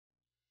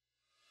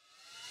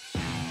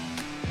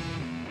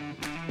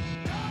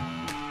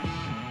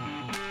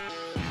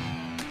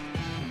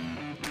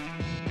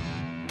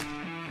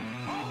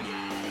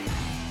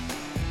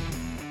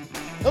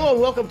Hello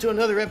and welcome to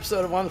another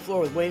episode of On the Floor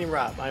with Wayne and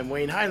Rob. I'm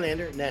Wayne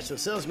Highlander, National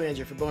Sales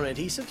Manager for Bona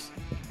Adhesives.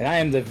 And I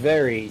am the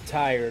very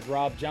tired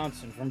Rob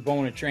Johnson from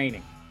Bona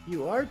Training.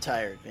 You are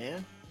tired,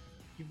 man.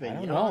 You've been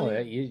I don't know.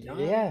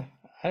 Yeah,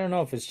 I don't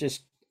know if it's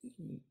just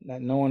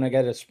not knowing I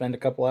got to spend a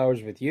couple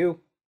hours with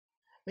you.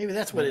 Maybe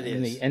that's what it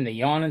is. And the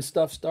yawning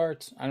stuff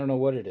starts. I don't know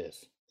what it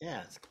is.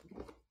 Yeah, it's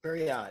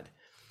very odd.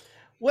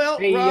 Well,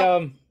 hey,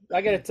 Rob,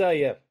 I got to tell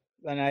you,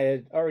 and I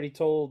had already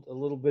told a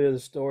little bit of the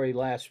story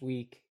last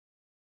week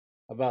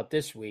about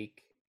this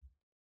week,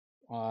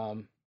 about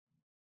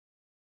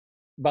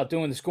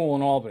doing the school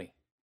in Albany,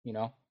 you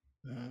know.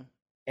 Mhm.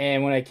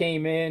 And when I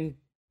came in,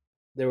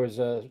 there was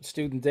a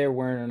student there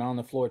wearing an On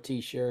the Floor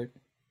T-shirt,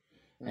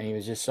 and he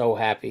was just so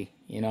happy,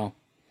 you know.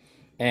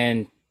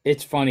 And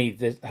it's funny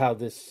how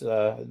this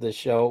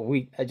show,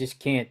 I just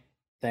can't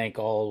thank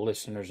all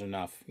listeners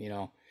enough, you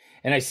know.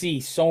 And I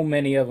see so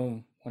many of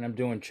them when I'm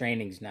doing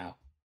trainings now,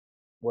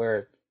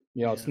 where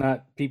it's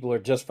not people are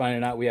just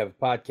finding out we have a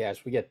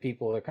podcast. We get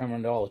people that are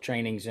coming to all the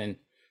trainings and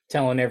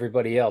telling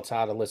everybody else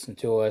how to listen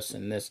to us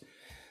and this.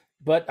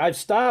 But I've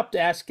stopped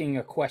asking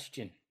a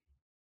question.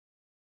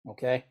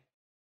 Okay.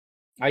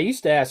 I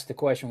used to ask the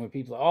question when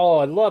people, oh,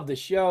 I love the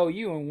show.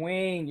 You and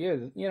Wayne,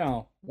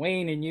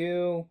 Wayne and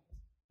you.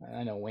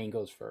 I know Wayne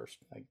goes first.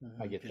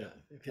 I get that.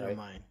 If you don't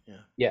mind. Yeah.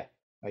 Yeah,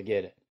 I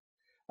get it.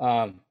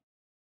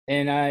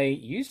 And I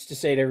used to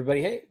say to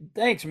everybody, hey,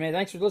 thanks, man.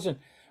 Thanks for listening.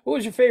 What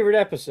was your favorite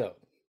episode?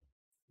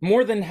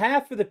 More than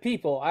half of the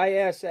people I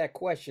ask that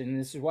question, and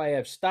this is why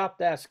I've stopped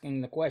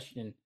asking the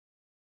question,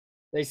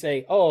 they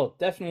say, oh,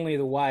 definitely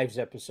the wives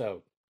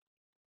episode.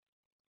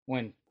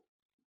 When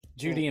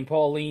Judy and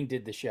Pauline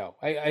did the show.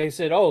 I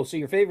said, oh, so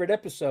your favorite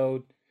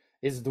episode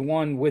is the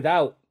one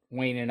without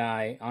Wayne and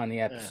I on the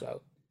episode.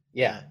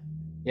 Yeah.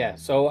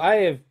 So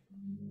I've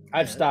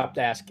stopped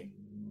asking.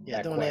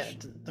 Yeah, don't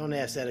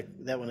ask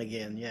that one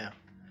again. Yeah.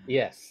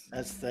 Yes.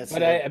 That's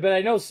But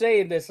I know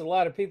saying this, a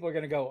lot of people are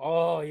going to go,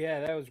 oh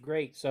yeah, that was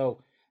great.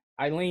 So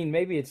Eileen,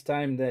 maybe it's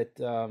time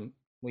that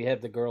we have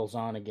the girls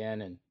on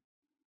again, and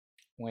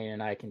Wayne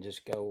and I can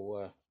just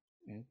go.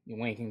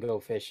 Wayne can go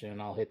fishing,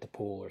 and I'll hit the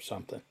pool or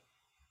something.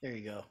 There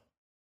you go.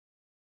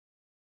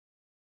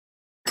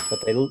 But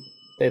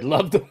they'd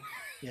love to.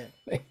 Yeah.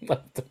 They'd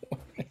love to.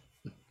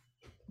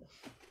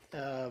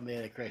 Oh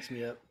man, it cracks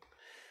me up.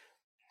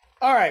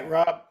 All right,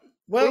 Rob.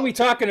 Well, what are we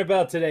talking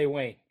about today,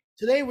 Wayne?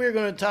 Today we're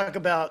going to talk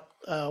about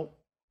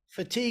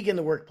fatigue in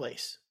the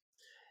workplace.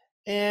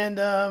 And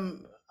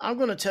I'm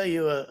going to tell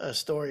you a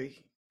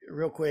story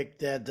real quick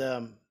that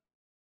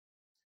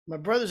my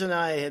brothers and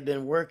I had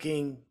been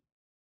working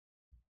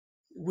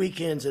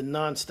weekends and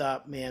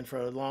nonstop, man, for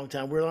a long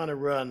time. We're on a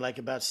run, like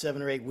about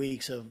 7 or 8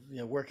 weeks of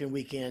working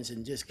weekends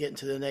and just getting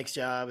to the next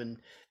job and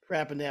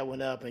wrapping that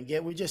one up and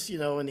we just in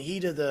the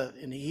heat of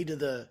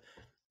the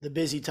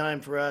busy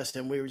time for us,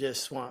 and we were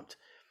just swamped.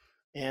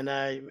 And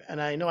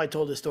I know I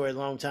told this story a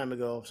long time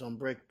ago, so I'm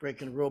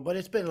breaking the rule, but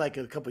it's been like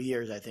a couple of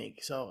years, I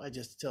think. So I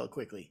just tell it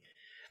quickly.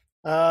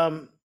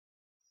 On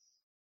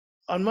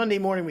Monday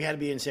morning, we had to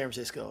be in San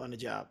Francisco on a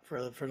job for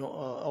an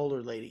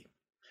older lady.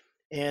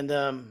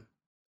 And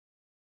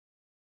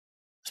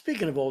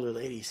speaking of older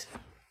ladies,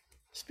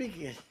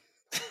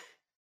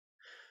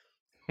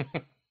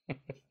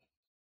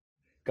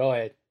 Go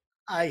ahead.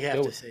 I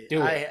have to say it.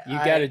 Do it. You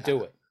got to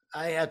do it.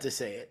 I have to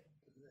say it.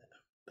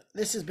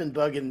 This has been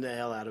bugging the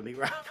hell out of me,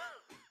 Rob.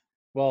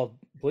 Well,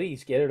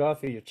 please get it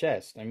off of your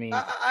chest. I mean,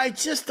 I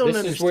just don't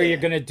understand. This is where you're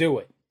going to do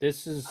it.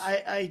 This is.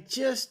 I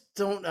just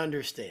don't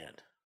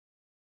understand.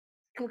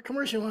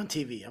 Commercial on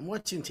TV. I'm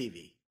watching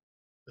TV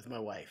with my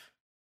wife.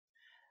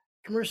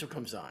 Commercial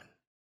comes on.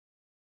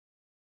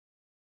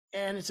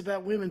 And it's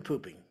about women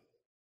pooping.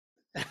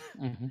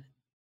 Mm-hmm.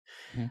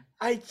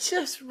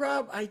 Mm-hmm.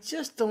 Rob, I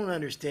just don't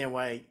understand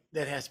why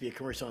that has to be a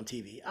commercial on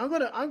TV. I'm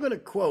gonna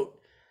quote.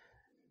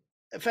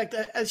 In fact,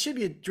 it should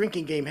be a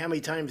drinking game. How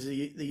many times they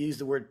use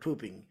the word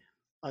pooping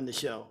on the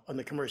show, on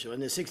the commercial, in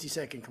the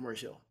 60-second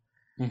commercial?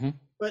 Mm-hmm.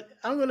 But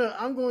I'm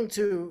going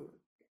to,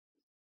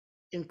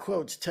 in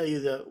quotes, tell you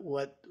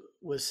what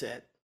was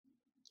said.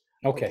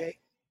 Okay.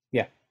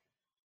 Yeah.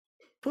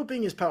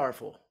 Pooping is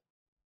powerful.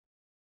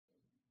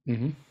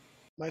 Mm-hmm.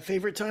 My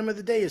favorite time of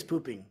the day is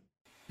pooping.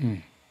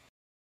 Mm.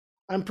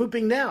 I'm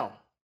pooping now.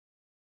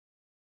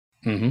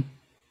 Mm-hmm.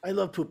 I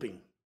love pooping.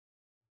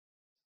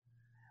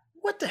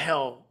 What the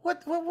hell?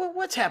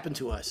 What's happened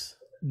to us?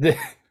 Why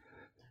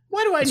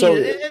do I need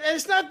it? And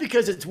it's not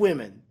because it's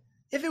women.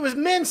 If it was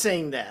men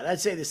saying that,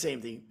 I'd say the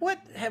same thing. What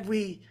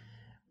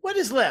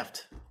is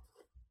left?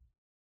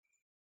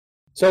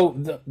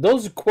 So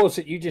those quotes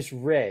that you just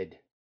read,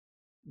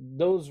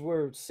 those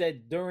were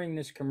said during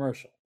this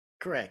commercial.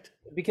 Correct.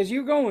 Because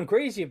you're going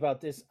crazy about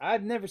this.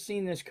 I've never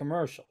seen this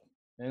commercial.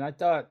 And I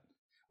thought,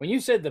 when you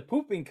said the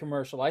pooping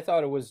commercial, I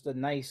thought it was the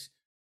nice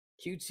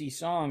cutesy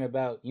song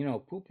about,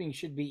 pooping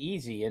should be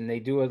easy, and they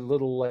do a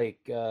little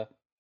like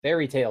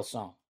fairy tale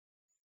song.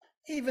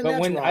 Even but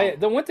that's when wrong.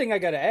 the one thing I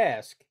got to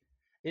ask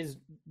is,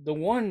 the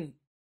one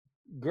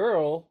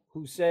girl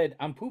who said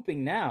I'm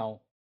pooping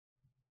now,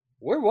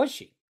 where was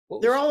she?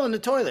 They're all in the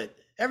toilet.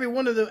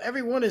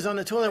 everyone is on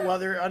the toilet while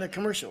they're on a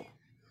commercial.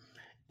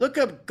 Look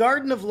up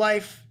Garden of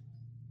Life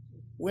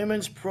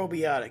women's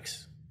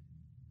probiotics.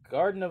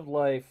 Garden of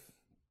Life.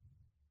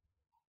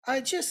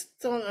 I just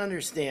don't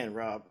understand,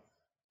 Rob.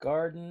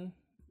 Garden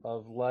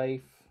of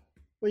Life.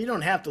 Well, you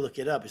don't have to look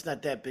it up. It's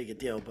not that big a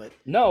deal, but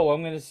No,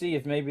 I'm going to see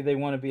if maybe they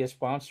want to be a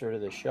sponsor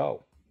of the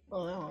show.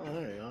 well, I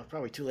don't know. It's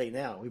probably too late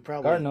now. We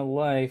probably Garden of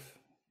Life.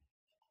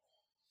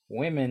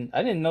 Women.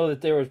 I didn't know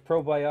that there was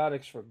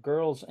probiotics for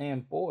girls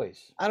and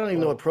boys. I don't even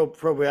know what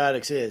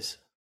probiotics is.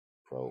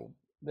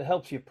 It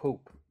helps you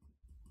poop.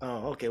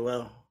 Oh, okay.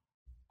 Well,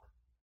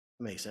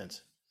 makes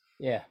sense.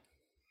 Yeah.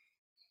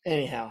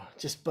 Anyhow,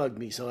 just bugged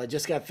me. So I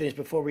just got finished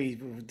before we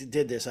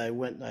did this. I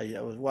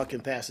was walking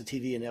past the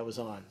TV and that was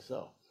on.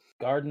 So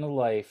Garden of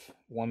Life,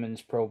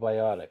 women's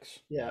probiotics.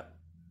 yeah.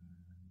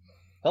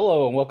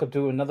 Hello and welcome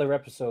to another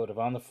episode of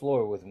On the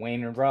Floor with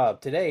Wayne and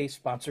Rob. Today,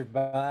 sponsored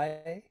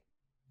by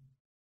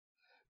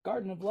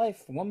Garden of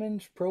Life,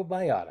 women's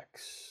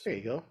probiotics. There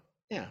you go.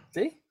 Yeah.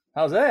 See?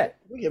 How's that?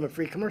 We give them a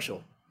free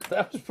commercial.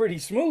 That was pretty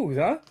smooth,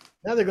 huh?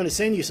 Now they're going to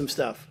send you some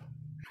stuff.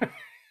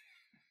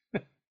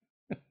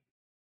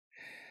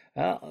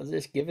 Well, I'll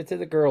just give it to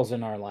the girls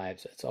in our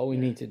lives. That's all we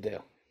need to do.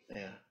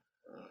 Yeah.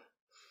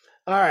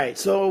 All right.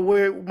 So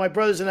my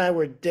brothers and I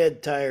were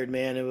dead tired,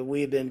 man, and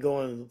we had been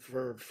going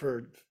for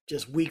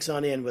just weeks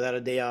on end without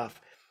a day off.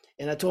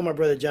 And I told my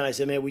brother John, I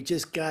said, man, we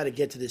just got to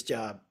get to this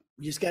job.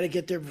 We just got to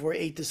get there before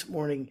 8 this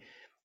morning.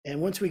 And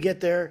once we get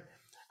there,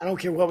 I don't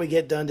care what we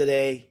get done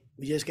today.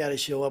 We just got to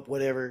show up,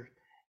 whatever.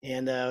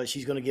 And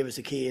she's going to give us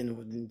a key,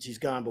 and she's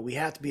gone. But we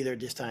have to be there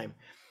this time.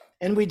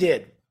 And we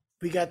did.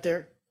 We got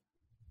there.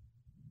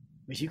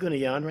 Was you going to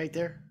yawn right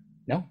there?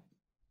 No.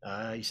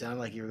 You sound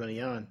like you were going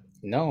to yawn.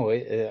 No,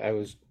 I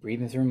was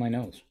breathing through my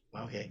nose.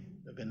 Okay,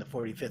 I've been the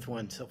 45th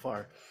one so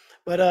far.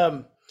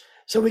 But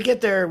so we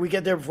get there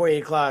before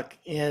 8 o'clock,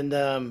 and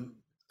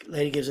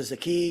lady gives us a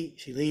key.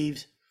 She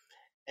leaves.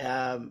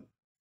 John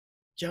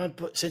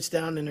sits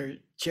down in her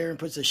chair and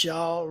puts a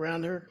shawl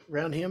around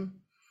him.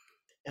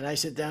 And I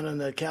sit down on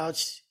the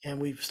couch, and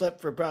we've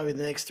slept for probably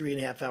the next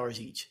 3.5 hours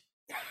each.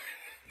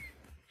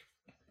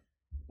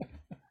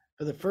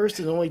 For the first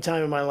and only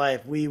time in my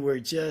life, we were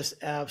just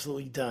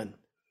absolutely done.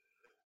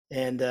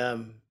 And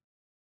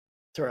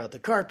tore out the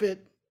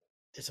carpet,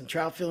 did some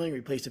trout filling,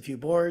 replaced a few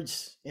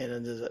boards, and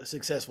it was a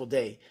successful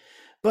day.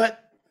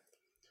 But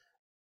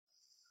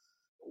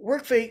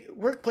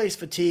workplace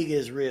fatigue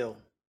is real.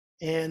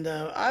 And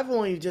I've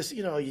only just,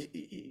 you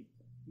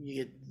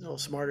get a little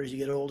smarter as you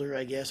get older,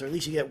 I guess, or at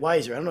least you get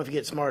wiser. I don't know if you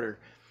get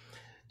smarter.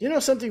 You know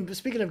something,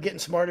 speaking of getting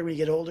smarter when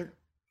you get older,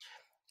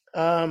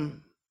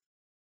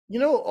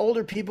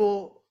 older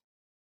people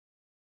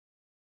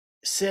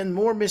send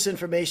more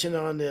misinformation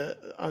on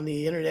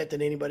the internet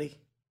than anybody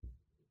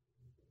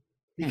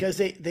because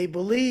they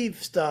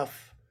believe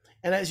stuff,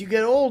 and as you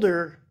get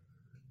older,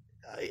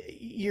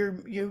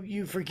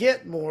 you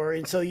forget more,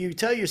 and so you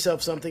tell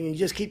yourself something and you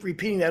just keep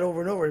repeating that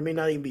over and over. It may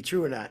not even be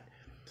true or not.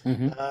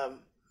 Mm-hmm.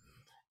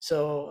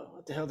 So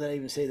what the hell did I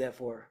even say that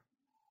for?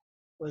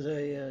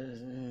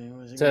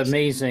 It's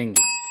amazing.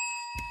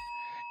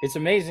 It's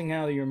amazing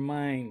how your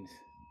mind.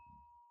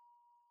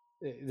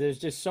 There's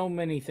just so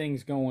many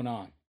things going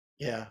on.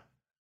 Yeah.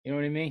 You know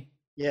what I mean?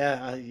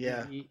 Yeah.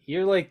 Yeah.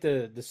 You're like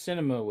the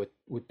cinema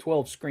with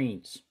 12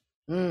 screens.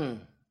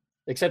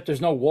 Except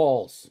there's no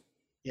walls.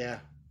 Yeah.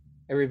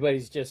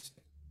 Everybody's just.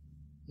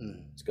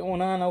 What's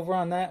going on over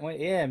on that one?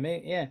 Yeah,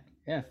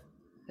 yeah.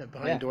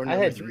 Behind door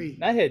number 3.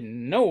 I had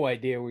no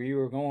idea where you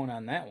were going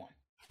on that one.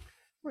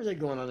 Where's I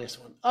going on this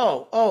one?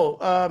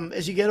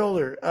 As you get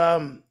older.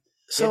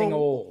 So getting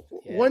old.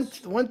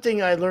 Yes. One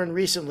thing I learned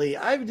recently,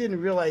 I didn't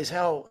realize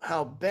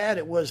how bad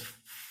it was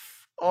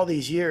all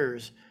these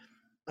years,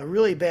 a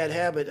really bad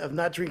habit of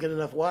not drinking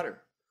enough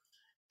water,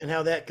 and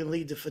how that can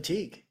lead to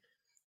fatigue.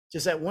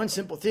 Just that one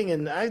simple thing,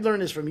 and I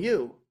learned this from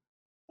you.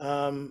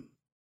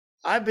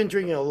 I've been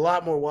drinking a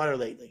lot more water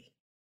lately,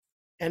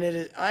 and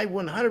I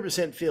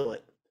 100% feel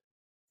it.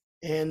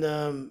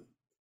 And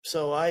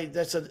so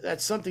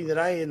that's something that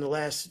I in the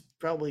last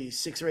probably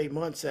 6 or 8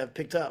 months have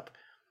picked up.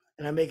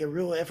 And I make a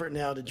real effort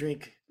now to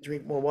drink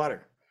more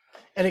water.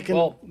 And it can.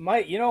 Well,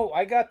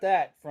 I got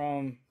that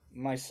from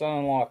my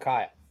son-in-law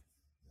Kyle.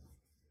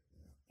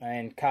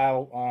 And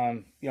Kyle,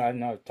 I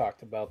know I've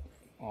talked about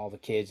all the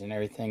kids and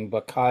everything,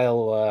 but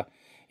Kyle,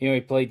 he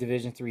played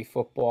Division III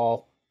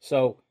football,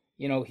 so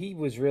he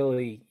was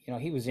really,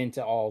 he was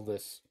into all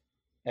this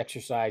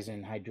exercise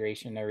and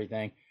hydration and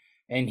everything,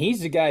 and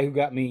he's the guy who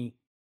got me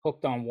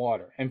hooked on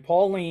water. And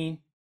Pauline,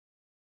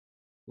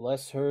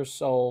 bless her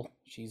soul,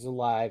 she's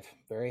alive.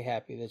 Very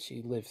happy that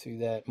she lived through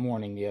that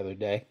morning the other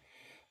day.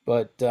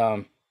 But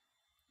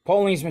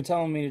Pauline's been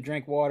telling me to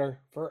drink water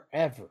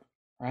forever,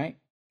 right?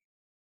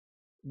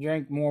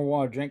 Drink more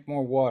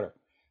water.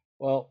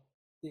 Well,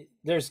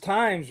 there's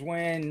times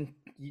when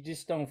you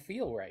just don't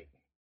feel right.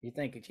 You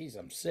think, geez,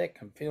 I'm sick,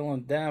 I'm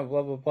feeling down,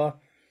 blah, blah, blah.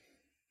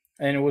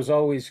 And it was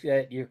always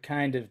that you're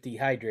kind of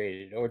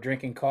dehydrated or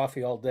drinking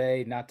coffee all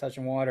day, not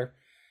touching water.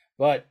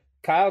 But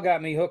Kyle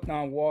got me hooked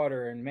on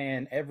water, and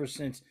man, ever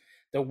since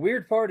The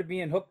weird part of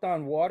being hooked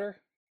on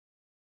water,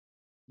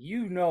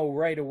 you know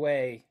right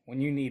away when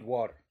you need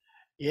water.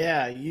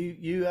 Yeah,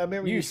 you. I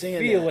remember you You saying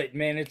feel that. it,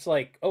 man. It's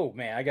like, oh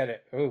man, I got to.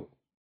 Oh,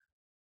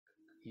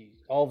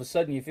 all of a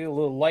sudden you feel a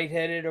little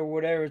lightheaded or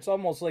whatever. It's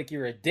almost like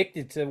you're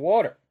addicted to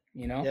water.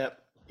 You know,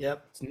 Yep,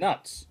 yep. it's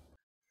nuts.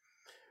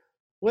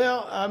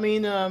 Well, I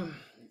mean,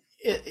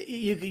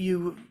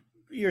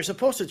 you're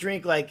supposed to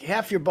drink like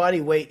half your body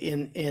weight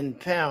in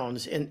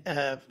pounds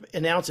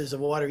in ounces of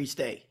water each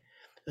day.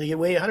 Like you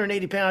weigh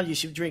 180 pounds, you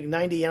should drink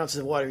 90 ounces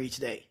of water each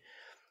day.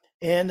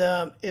 And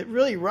it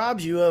really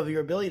robs you of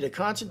your ability to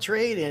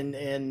concentrate, and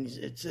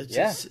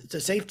Yeah. it's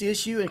a safety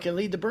issue and can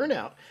lead to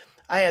burnout.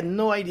 I had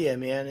no idea,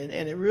 man,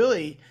 and it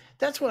really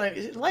that's what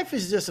life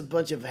is just a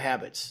bunch of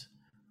habits.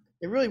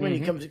 It really, when you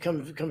Hmm.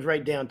 comes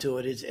right down to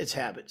it, it's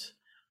habits,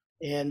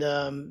 and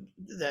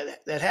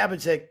that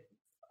habits that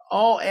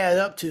all add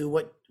up to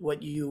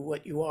what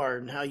you are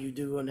and how you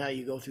do and how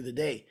you go through the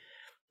day.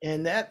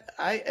 And that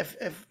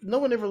if no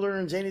one ever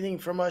learns anything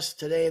from us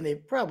today, and they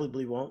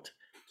probably won't.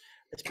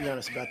 Let's be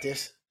honest about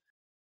this.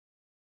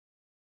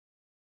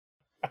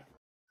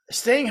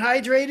 Staying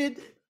hydrated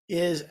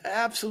is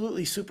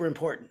absolutely super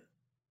important,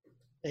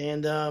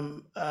 and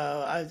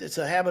it's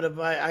a habit of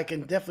I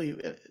can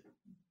definitely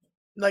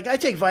like I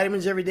take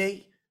vitamins every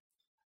day,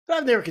 but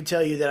I've never could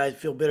tell you that I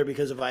feel better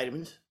because of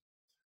vitamins.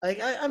 Like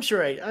I'm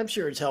sure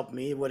it's helped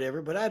me,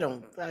 whatever, but I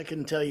don't. I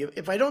couldn't tell you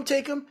if I don't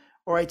take them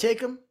or I take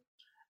them.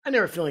 I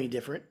never feel any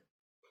different.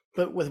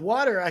 But with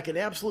water, I can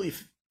absolutely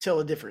tell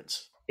a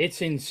difference.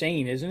 It's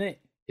insane, isn't it?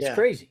 It's Yeah.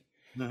 crazy.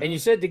 And Mhm. you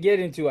said to get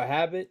into a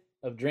habit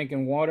of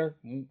drinking water.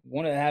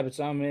 One of the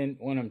habits I'm in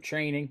when I'm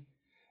training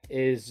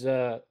is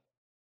in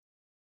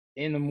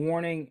the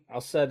morning, I'll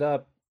set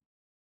up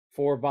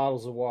 4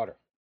 bottles of water.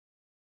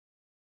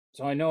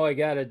 So I know I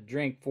got to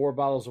drink 4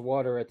 bottles of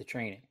water at the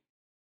training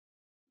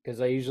because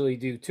I usually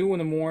do two in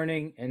the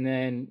morning and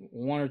then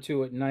one or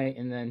two at night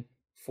and then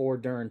four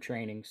during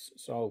trainings.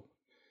 So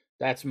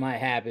that's my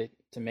habit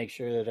to make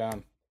sure that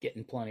I'm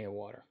getting plenty of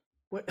water.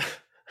 What?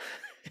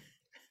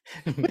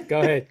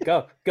 Go ahead.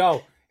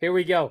 Go. Here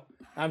we go.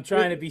 I'm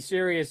trying to be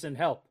serious and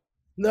help.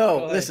 No,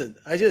 Go ahead. listen.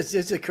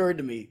 It's occurred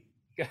to me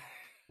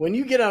when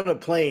you get on a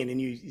plane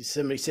and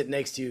somebody sit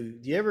next to you.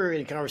 Do you ever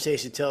in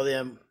conversation tell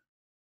them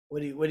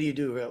what do you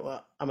do?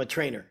 Well, I'm a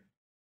trainer.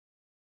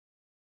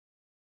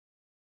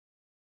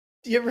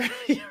 Do you ever?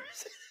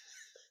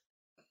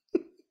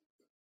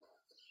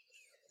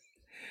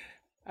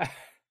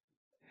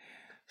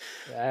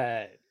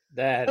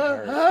 That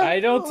hurt. I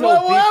don't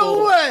tell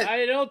people. What?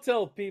 I don't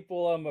tell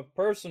people I'm a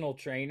personal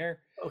trainer.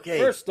 Okay.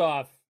 First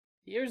off,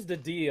 here's the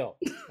deal.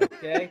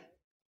 Okay,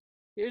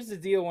 here's the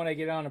deal. When I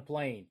get on a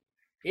plane,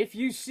 if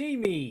you see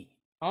me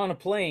on a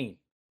plane,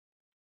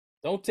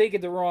 don't take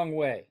it the wrong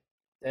way.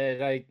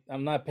 That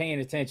I'm not paying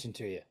attention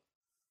to you,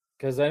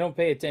 because I don't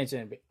pay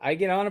attention. I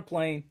get on a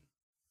plane,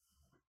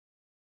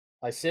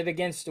 I sit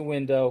against the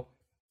window,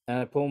 and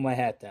I pull my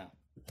hat down.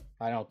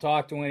 I don't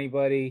talk to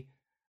anybody.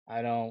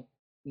 I don't.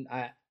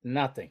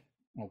 Nothing.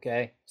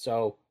 Okay,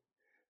 so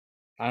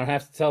I don't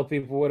have to tell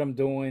people what I'm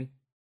doing.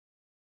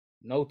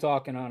 No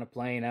talking on a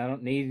plane. I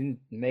don't need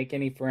to make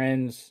any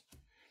friends.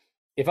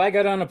 If I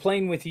got on a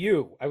plane with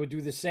you, I would do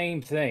the same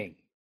thing.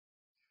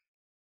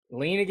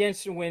 Lean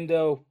against the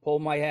window, pull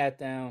my hat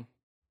down,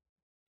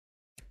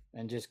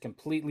 and just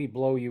completely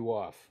blow you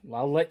off.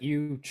 I'll let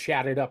you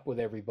chat it up with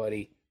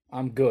everybody.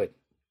 I'm good.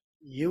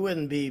 You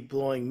wouldn't be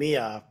blowing me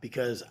off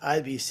because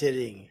I'd be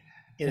sitting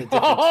in a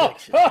different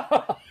section.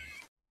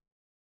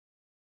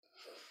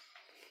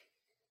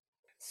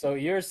 So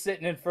you're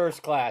sitting in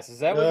first class. Is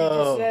that what you just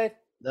No, said?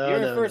 no, You're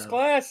in no, first no.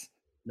 class?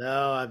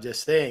 No, I'm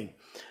just saying.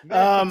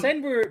 Man,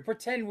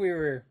 pretend we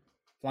were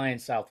flying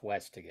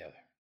Southwest together.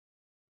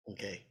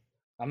 Okay.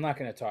 I'm not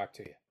going to talk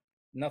to you.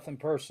 Nothing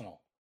personal.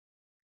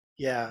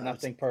 Yeah,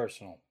 Nothing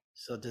personal.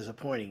 so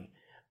disappointing.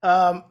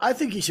 I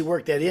think you should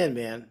work that in,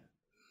 man.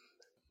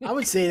 I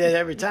would say that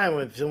every time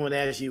when someone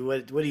asks you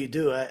what do you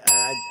do,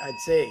 I'd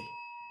say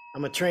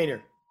I'm a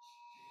trainer,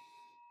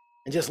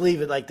 and just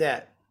leave it like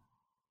that.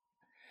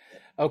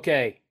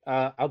 Okay,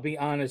 I'll be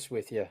honest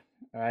with you.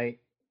 All right.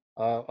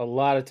 A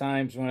lot of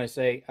times when I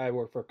say I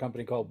work for a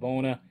company called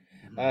Bona,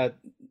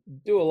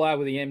 do a lot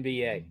with the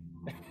NBA.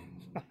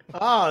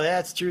 Oh,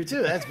 that's true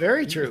too. That's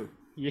very true.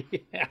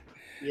 Yeah.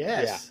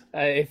 Yes.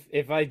 Yeah.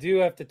 If I do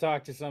have to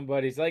talk to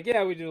somebody, it's like,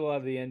 yeah, we do a lot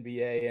of the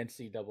NBA,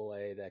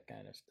 NCAA, that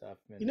kind of stuff.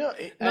 And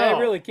I No.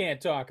 really can't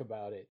talk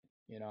about it.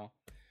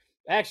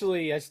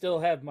 Actually, I still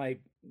have my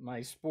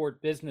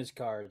sport business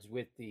cards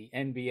with the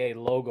NBA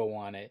logo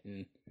on it,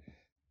 and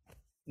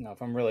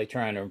if I'm really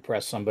trying to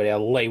impress somebody,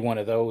 I'll lay one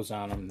of those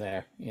on them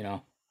there.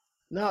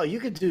 No, you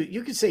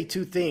could say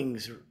two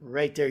things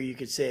right there. You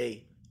could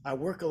say, I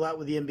work a lot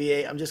with the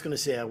NBA. I'm just going to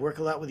say I work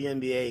a lot with the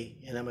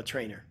NBA and I'm a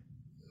trainer.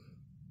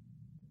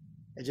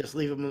 And just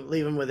leave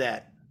them with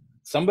that.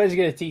 Somebody's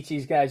gonna teach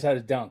these guys how to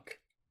dunk.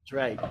 That's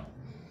right.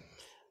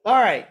 All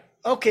right.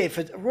 Okay,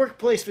 for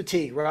workplace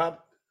fatigue, Rob.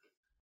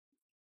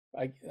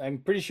 I'm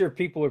pretty sure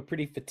people are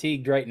pretty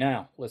fatigued right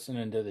now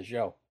listening to the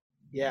show.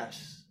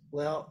 Yes.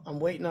 Well, I'm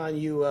waiting on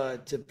you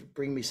to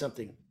bring me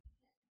something.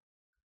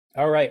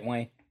 All right,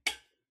 Wayne.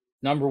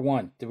 Number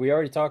one, did we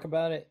already talk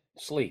about it?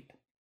 Sleep.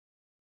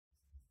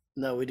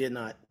 No, we did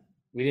not.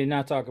 We did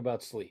not talk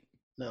about sleep.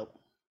 No.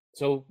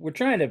 So we're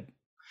trying to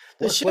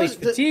The workplace shows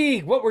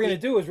fatigue. What we're going the,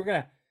 to do is we're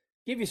going to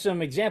give you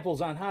some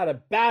examples on how to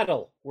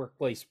battle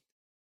workplace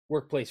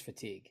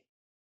fatigue.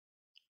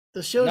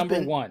 the show's Number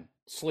been one,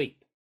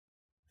 sleep.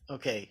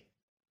 okay.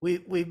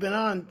 We've been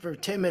on for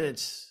 10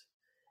 minutes,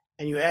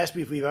 and you asked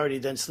me if we've already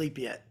done sleep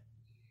yet.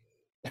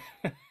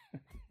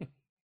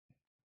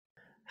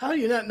 How do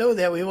you not know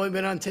that? We've only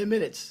been on 10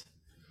 minutes.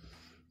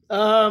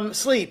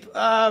 Sleep. You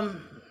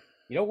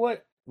know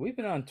what? We've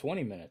been on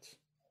 20 minutes.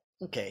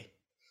 Okay.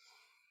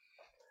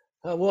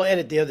 We'll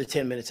edit the other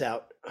 10 minutes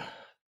out.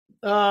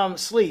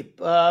 Sleep.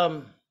 You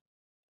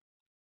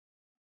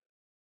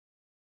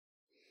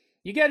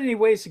got any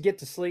ways to get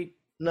to sleep?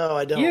 No,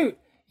 I don't.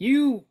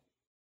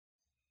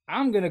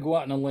 I'm going to go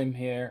out on a limb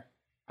here.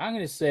 I'm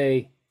going to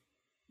say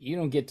you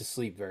don't get to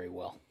sleep very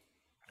well.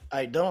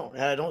 I don't.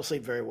 I don't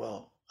sleep very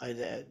well.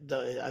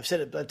 I've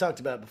said it. I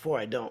talked about it before.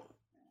 I don't.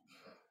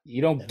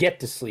 You don't get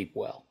to sleep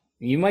well.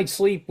 You might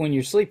sleep when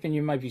you're sleeping,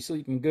 you might be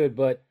sleeping good,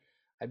 but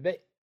I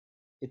bet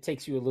it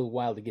takes you a little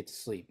while to get to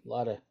sleep. A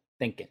lot of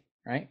thinking,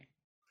 right?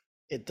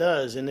 It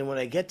does. And then when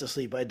I get to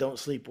sleep, I don't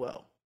sleep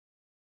well.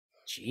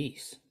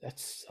 Jeez, that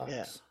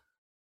sucks.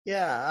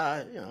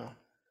 Yeah. Yeah.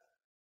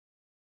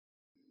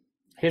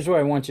 Here's what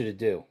I want you to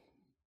do.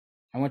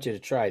 I want you to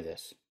try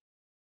this.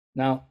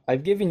 Now,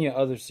 I've given you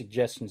other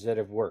suggestions that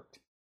have worked,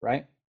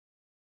 right?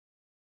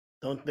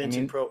 Don't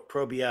mention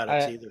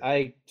probiotics either.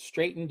 I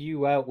straightened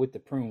you out with the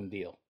prune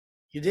deal.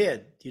 You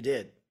did. You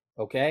did.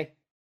 Okay?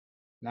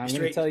 Now I'm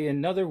going to tell you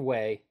another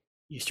way.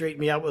 You straightened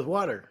me out with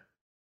water.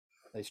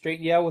 I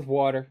straightened you out with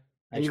water.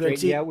 I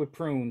straightened you out with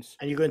prunes.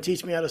 And you're going to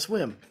teach me how to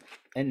swim.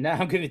 And now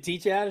I'm going to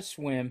teach you how to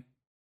swim.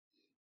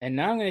 And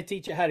now I'm going to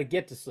teach you how to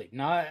get to sleep.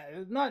 Now,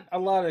 not a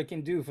lot I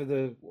can do for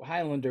the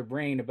Highlander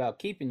brain about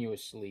keeping you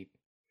asleep.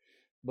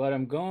 But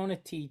I'm going to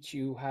teach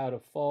you how to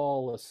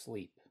fall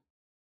asleep.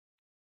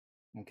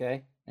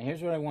 Okay? And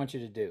here's what I want you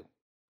to do.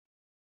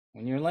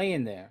 When you're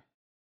laying there,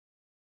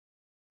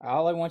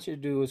 all I want you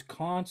to do is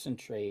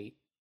concentrate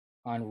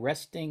on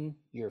resting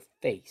your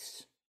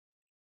face.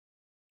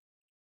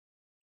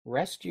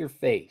 Rest your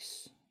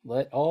face.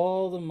 Let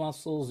all the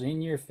muscles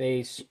in your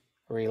face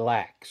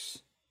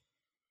relax.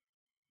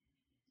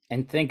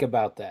 And think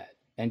about that.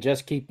 And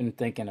just keep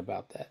thinking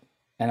about that.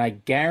 And I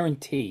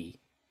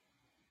guarantee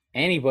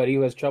anybody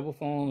who has trouble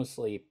falling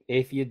asleep,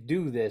 if you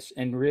do this,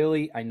 and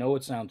really, I know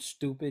it sounds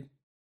stupid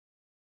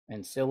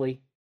and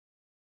silly,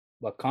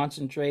 but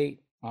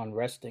concentrate on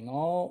resting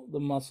all the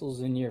muscles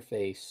in your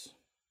face,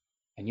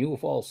 and you will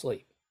fall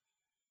asleep.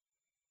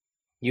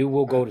 You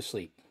will go to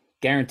sleep.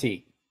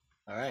 Guaranteed.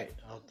 All right.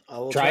 I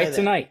will try it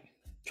tonight.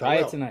 Try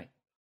it tonight.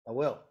 I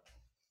will.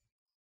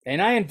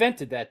 And I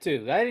invented that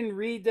too. I didn't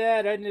read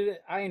that.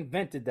 I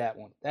invented that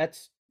one.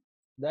 That's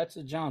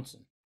a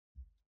Johnson.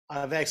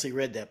 I've actually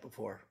read that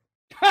before.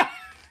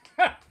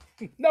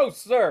 No,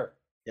 sir.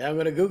 Yeah, I'm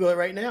going to Google it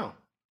right now.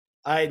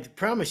 I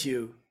promise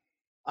you,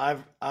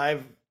 I've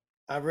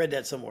read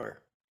that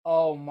somewhere.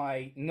 Oh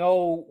my,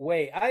 no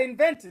way. I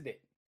invented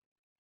it.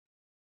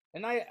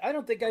 And I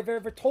don't think I've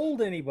ever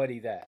told anybody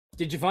that.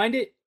 Did you find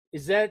it?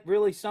 Is that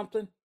really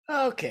something?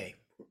 Okay.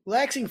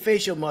 Relaxing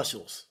facial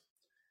muscles.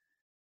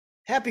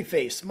 Happy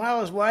face.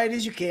 Smile as wide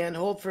as you can.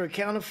 Hold for a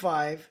count of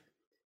 5.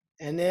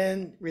 And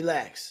then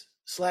relax.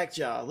 Slack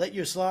jaw. Let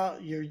your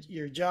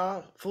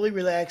jaw fully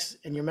relax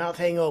and your mouth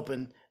hang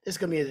open. This is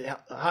going to be a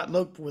hot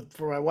look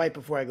for my wife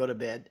before I go to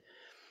bed.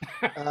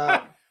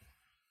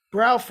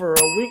 Brow furrow.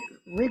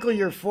 Wrinkle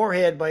your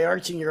forehead by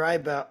arching your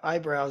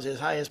eyebrows as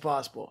high as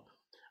possible.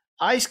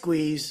 Eye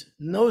squeeze.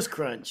 Nose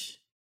crunch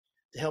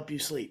to help you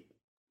sleep.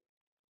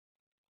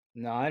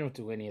 No, I don't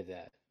do any of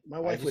that. My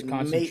wife I just would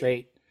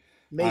concentrate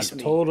mace on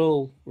me.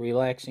 total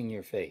relaxing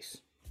your face.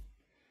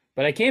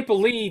 But I can't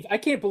believe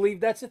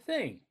that's a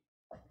thing.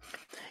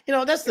 You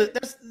know,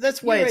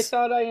 that's why I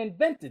thought I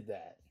invented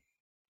that.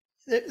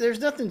 There's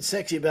nothing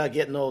sexy about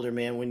getting older,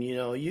 man. When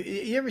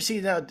you ever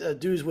see that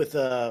dudes with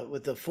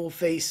the full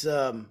face,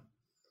 when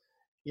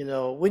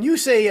you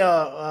say,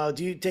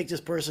 do you take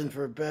this person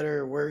for better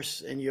or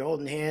worse, and you're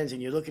holding hands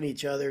and you're looking at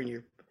each other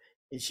and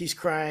she's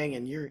crying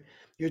and you're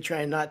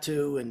trying not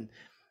to, and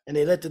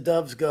they let the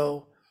doves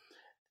go.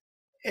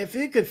 If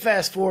you could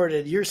fast forward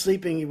it, you're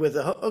sleeping with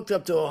hooked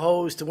up to a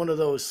hose to one of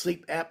those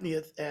sleep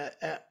apnea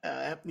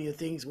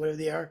things, whatever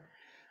they are.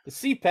 The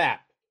CPAP.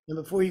 And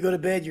before you go to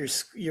bed,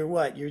 you're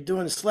what? You're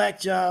doing a slack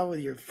jaw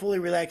with your fully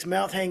relaxed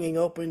mouth hanging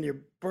open,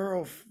 your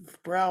brow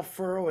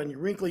furrow, and you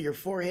wrinkle your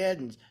forehead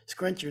and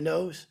scrunch your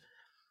nose.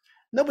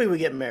 Nobody would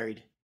get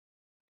married.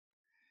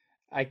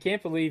 I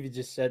can't believe you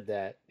just said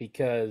that,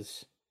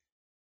 because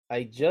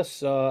I just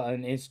saw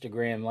on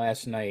Instagram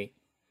last night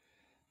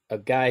a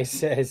guy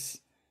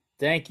says,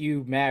 "Thank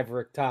you,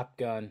 Maverick Top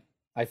Gun.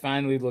 I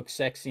finally look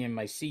sexy in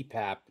my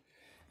CPAP."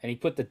 And he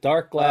put the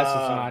dark glasses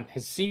on,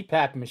 his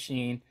CPAP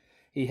machine.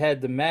 He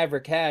had the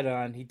Maverick hat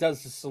on. He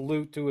does the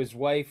salute to his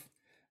wife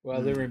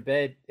while they were in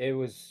bed. That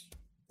was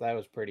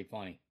pretty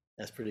funny.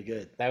 That's pretty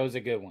good. That was a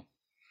good one.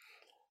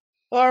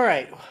 All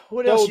right.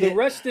 What So else? the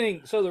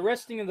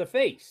resting of the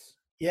face.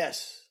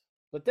 Yes.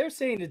 But they're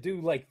saying to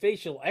do like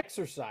facial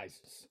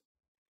exercises.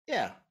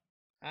 Yeah.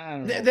 I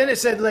don't know. Then it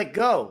said, let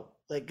go.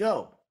 Let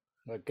go.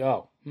 Let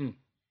go.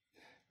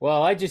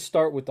 Well, I just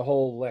start with the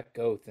whole let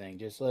go thing.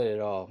 Just let it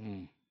all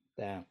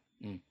down.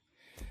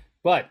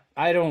 But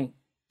I don't,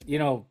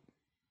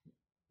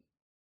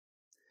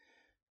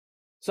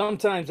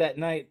 sometimes at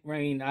night,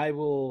 Rain, I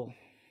will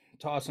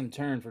toss and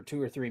turn for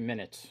 2 or 3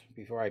 minutes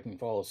before I can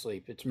fall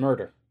asleep. It's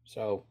murder.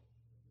 So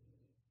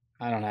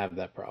I don't have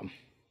that problem.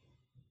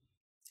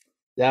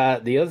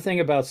 The other thing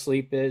about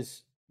sleep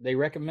is they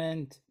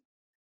recommend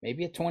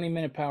maybe a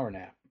 20-minute power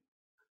nap.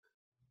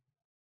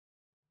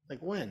 Like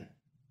when?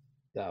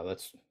 No,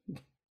 that's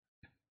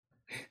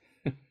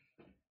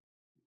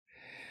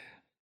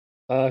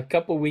a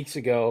couple weeks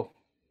ago.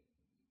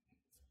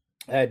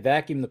 I had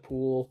vacuumed the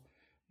pool,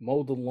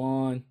 mowed the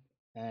lawn,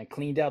 and I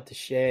cleaned out the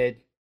shed.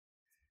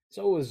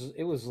 So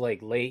it was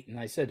like late, and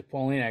I said to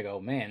Pauline, I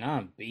go, man,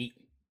 I'm beat.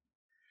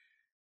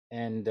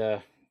 And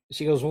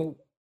she goes, well,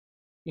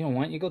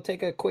 why don't you go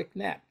take a quick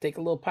nap, take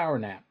a little power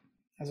nap?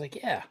 I was like,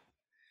 yeah,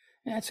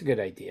 that's a good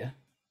idea.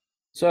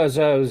 So as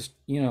I was,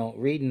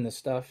 reading the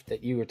stuff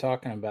that you were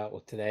talking about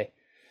with today,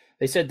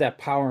 they said that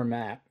power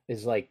nap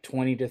is like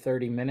 20 to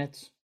 30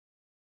 minutes.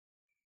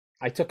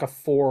 I took a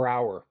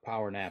 4-hour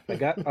power nap. I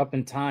got up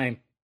in time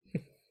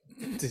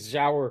to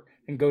shower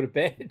and go to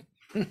bed.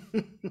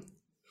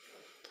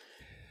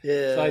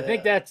 Yeah. So I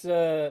think that's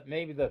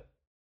maybe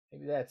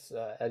that's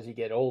as you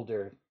get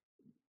older,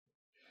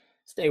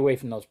 stay away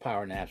from those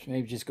power naps.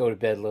 Maybe just go to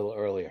bed a little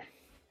earlier.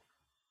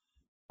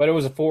 But it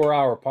was a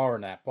 4-hour power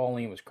nap.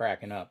 Pauline was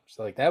cracking up.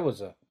 So like that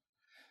was a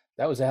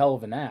hell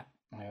of a nap.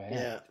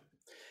 Yeah.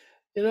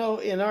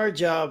 In our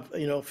job,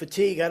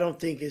 fatigue, I don't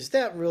think is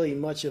that really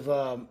much of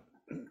a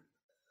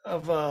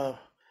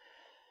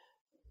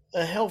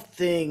health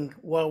thing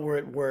while we're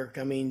at work.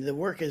 I mean, the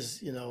work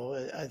is,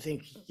 I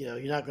think,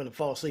 you're not going to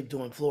fall asleep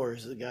doing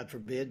floors, God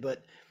forbid,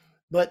 but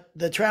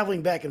the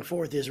traveling back and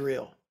forth is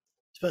real,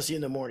 especially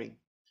in the morning.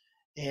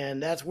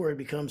 And that's where it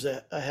becomes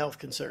a health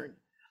concern.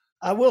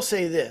 I will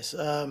say this.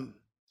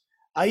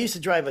 I used to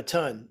drive a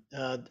ton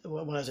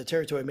when I was a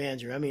territory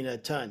manager. I mean, a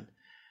ton.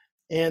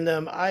 And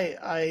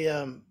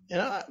I'll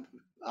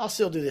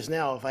still do this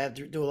now if I have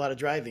to do a lot of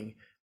driving.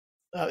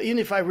 Even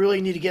if I really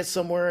need to get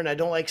somewhere and I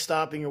don't like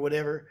stopping or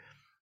whatever,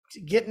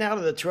 getting out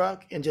of the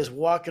truck and just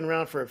walking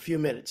around for a few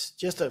minutes,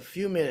 just a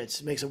few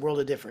minutes, makes a world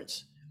of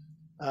difference.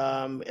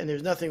 And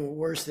there's nothing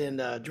worse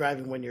than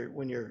driving when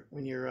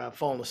you're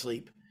falling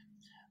asleep.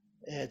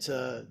 It's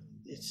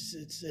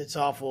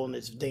awful and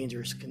it's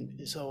dangerous.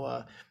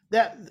 So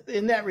that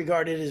in that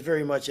regard, it is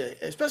very much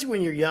especially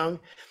when you're young.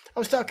 I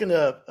was talking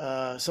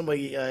to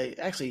somebody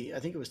actually, I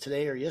think it was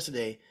today or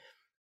yesterday.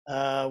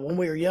 When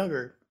we were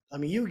younger, I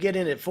mean, you get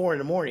in at 4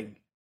 a.m.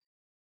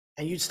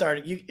 and you'd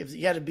start. If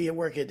you had to be at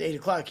work at 8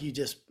 o'clock, you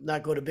just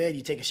not go to bed.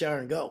 You take a shower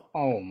and go.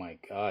 Oh my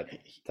God,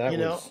 that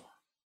was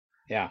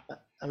yeah.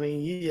 I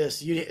mean,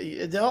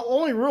 the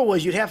only rule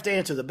was you'd have to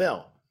answer the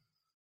bell.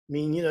 I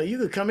mean, you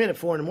could come in at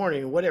 4 a.m.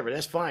 or whatever,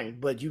 that's fine,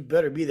 but you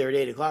better be there at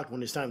 8 o'clock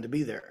when it's time to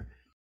be there.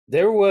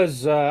 There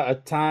was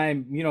a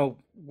time,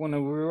 when we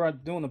were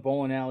doing the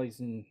bowling alleys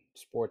and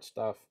sports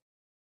stuff,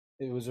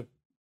 it was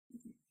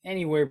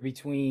anywhere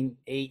between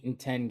 8 and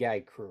 10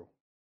 guy crew.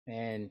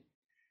 And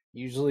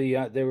usually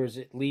there was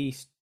at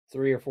least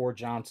 3 or 4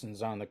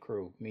 Johnsons on the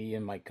crew, me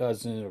and my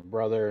cousin or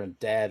brother and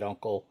dad,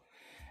 uncle.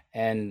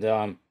 And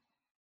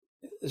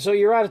so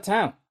you're out of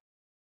town.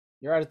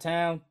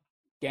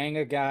 Gang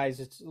of guys.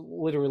 It's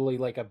literally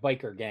like a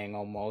biker gang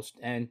almost.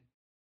 And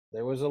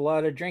there was a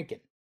lot of drinking.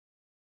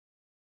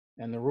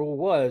 And the rule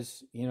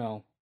was,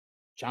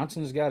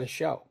 Johnson's got a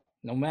show.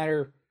 No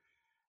matter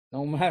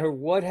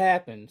what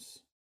happens,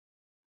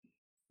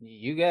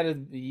 you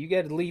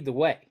gotta lead the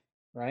way,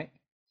 right?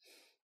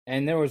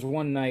 And there was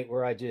one night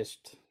where I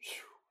just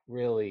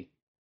really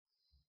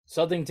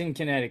Southington,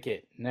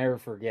 Connecticut, never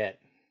forget.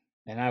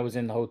 And I was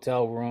in the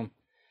hotel room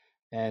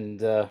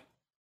and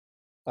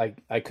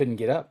I couldn't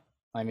get up.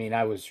 I mean,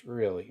 I was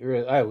really,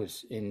 I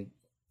was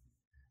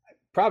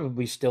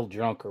probably still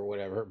drunk or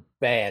whatever.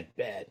 Bad.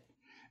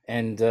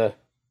 And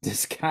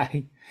this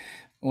guy,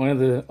 one of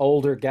the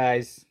older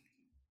guys,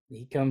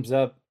 he comes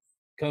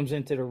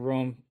into the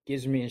room,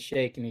 gives me a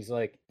shake, and he's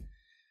like,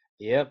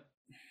 yep,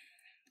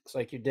 looks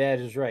like your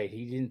dad is right.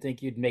 He didn't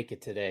think you'd make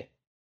it today.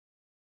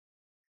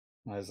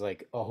 I was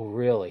like, oh,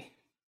 really?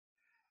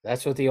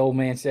 That's what the old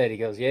man said. He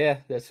goes, yeah,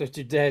 that's what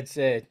your dad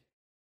said.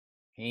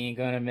 He ain't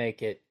gonna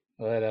make it.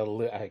 But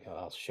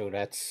I'll show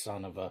that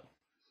son of a...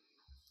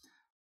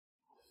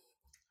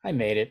 I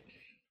made it.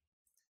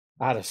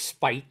 Out of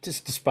spite,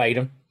 just to spite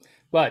him.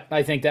 But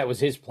I think that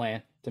was his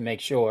plan, to make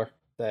sure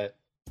that...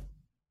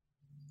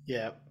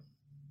 Yeah.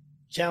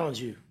 Challenge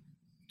you.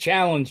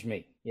 Challenge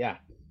me, yeah.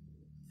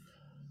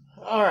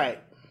 All right.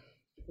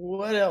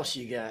 What else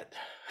you got?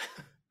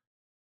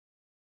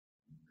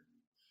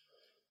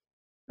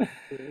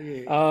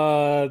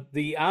 Yeah.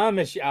 The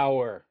Amish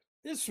hour.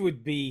 This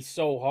would be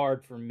so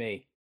hard for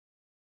me.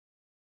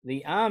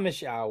 The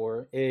Amish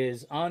hour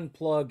is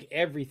unplug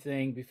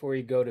everything before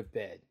you go to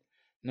bed.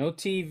 No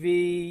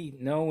TV,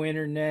 no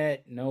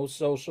internet, no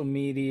social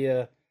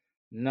media,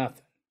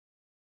 nothing.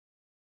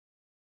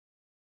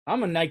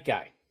 I'm a night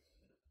guy.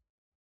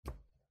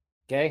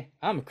 Okay?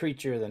 I'm a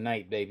creature of the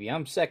night, baby.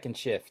 I'm second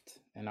shift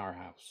in our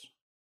house.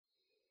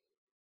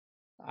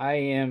 I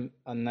am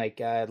a night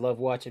guy. I love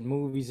watching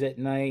movies at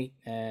night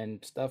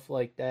and stuff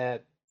like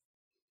that.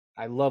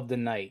 I love the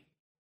night.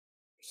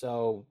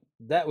 So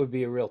that would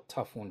be a real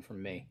tough one for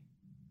me.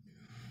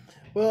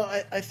 Well,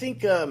 I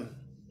think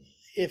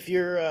if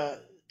you're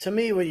to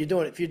me when you're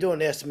doing if you're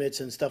doing estimates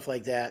and stuff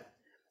like that,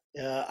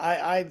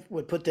 I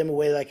would put them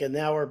away like an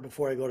hour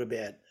before I go to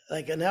bed.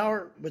 Like an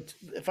hour, but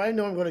if I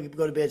know I'm going to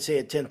go to bed, say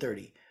at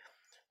 10:30,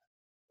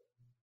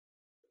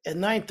 at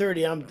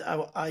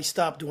 9:30, I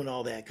stop doing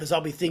all that because I'll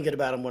be thinking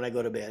about them when I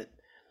go to bed.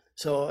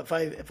 So if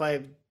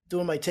I'm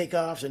doing my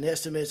takeoffs and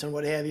estimates and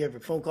what have you,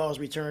 if phone calls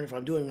return, if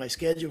I'm doing my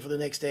schedule for the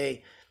next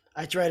day,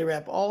 I try to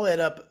wrap all that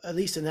up at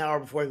least an hour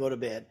before I go to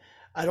bed.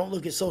 I don't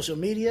look at social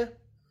media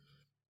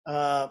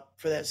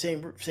for that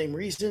same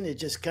reason. It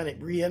just kind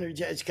of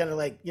re-energize. It's kind of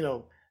like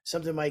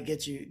something might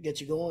get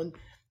you going.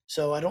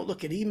 So I don't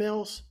look at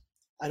emails.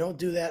 I don't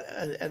do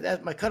that.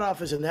 That my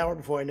cutoff is an hour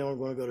before I know I'm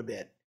going to go to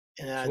bed,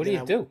 and So what do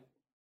then you do?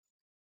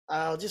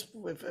 I'll just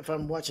if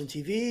I'm watching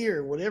TV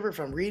or whatever, if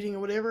I'm reading or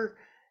whatever,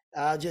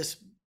 I'll just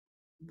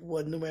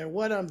no matter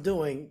what I'm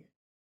doing,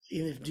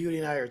 even if Judy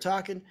and I are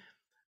talking,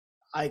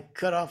 I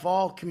cut off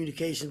all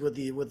communications with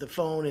the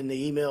phone and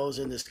the emails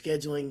and the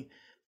scheduling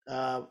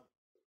uh,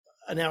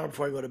 an hour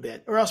before I go to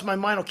bed, or else my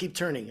mind will keep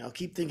turning. I'll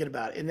keep thinking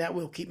about it, and that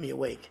will keep me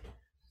awake.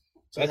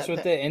 So That's that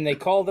what that they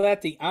call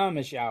that the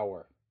Amish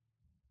hour,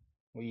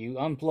 where you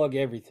unplug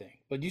everything.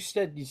 But you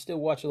said you still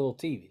watch a little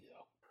TV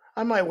though.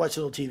 I might watch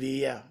a little TV,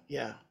 yeah,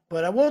 yeah,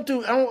 but I won't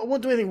do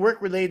anything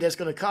work related that's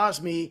going to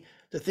cause me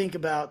to think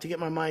about to get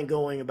my mind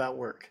going about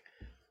work.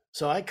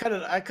 So I cut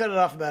it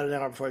off about an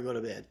hour before I go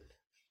to bed.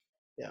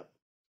 Yeah.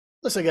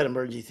 Unless I got an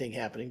emergency thing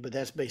happening, but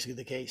that's basically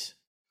the case.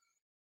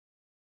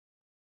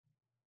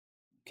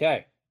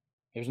 Okay,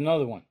 here's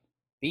another one.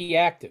 Be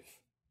active.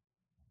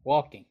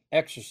 Walking,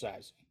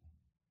 exercising,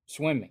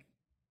 swimming,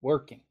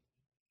 working.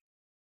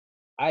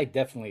 I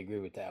definitely agree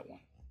with that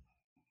one.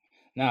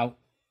 Now,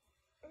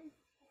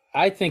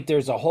 I think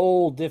there's a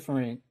whole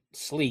different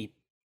sleep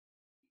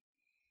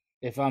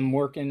if I'm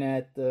working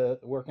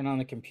on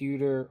the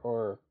computer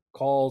or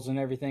calls and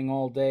everything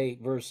all day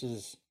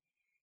versus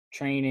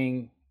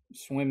training,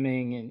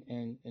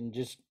 swimming and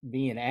just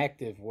being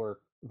active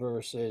work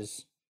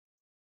versus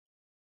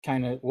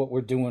kind of what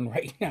we're doing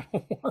right now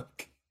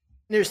work.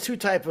 There's two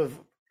type of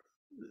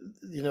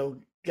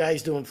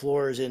guys doing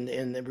floors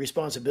and the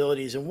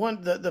responsibilities, and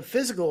one the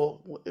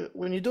physical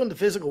when you're doing the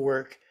physical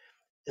work,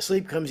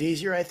 sleep comes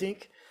easier, I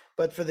think.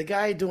 But for the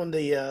guy doing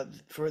the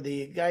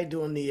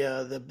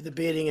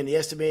bidding and the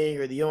estimating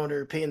or the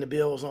owner paying the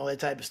bills and all that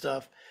type of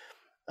stuff,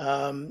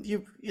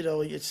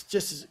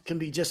 it's can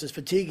be just as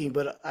fatiguing.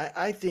 But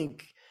I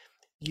think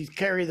you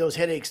carry those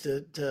headaches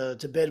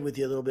to bed with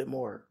you a little bit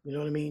more. You know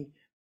what I mean?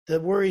 The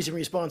worries and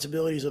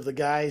responsibilities of the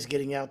guys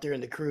getting out there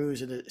and the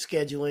crews and the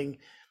scheduling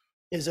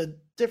is a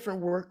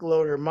different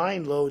workload or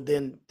mind load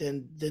than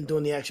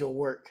doing the actual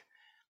work.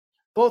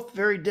 Both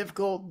very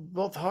difficult,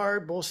 both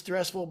hard, both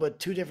stressful, but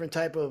two different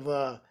type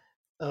of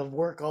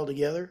work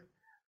altogether.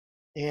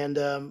 And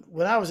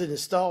when I was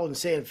installed and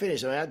saying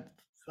finish, I mean,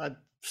 I'd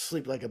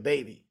sleep like a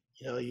baby.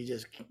 You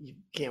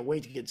can't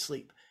wait to get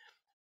sleep.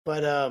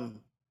 But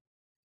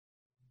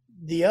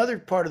the other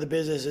part of the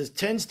business is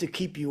tends to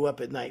keep you up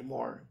at night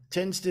more.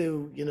 Tends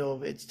to,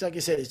 it's like I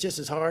said, it's just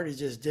as hard, it's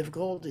just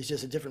difficult, it's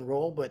just a different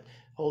role. But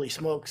holy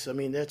smokes, I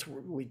mean, that's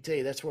where we tell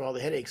you that's where all the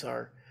headaches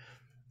are.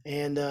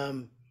 And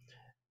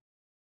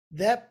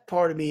that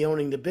part of me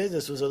owning the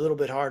business was a little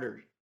bit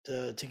harder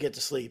to get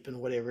to sleep and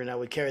whatever. And I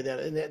would carry that,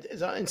 and that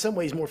is in some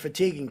ways more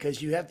fatiguing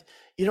because you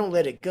don't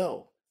let it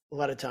go a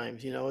lot of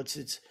times.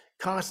 It's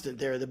constant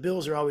there. The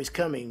bills are always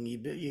coming.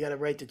 You got to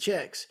write the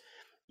checks.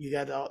 You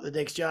got all the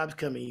next jobs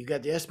coming. You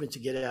got the estimates to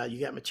get out.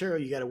 You got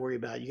material you got to worry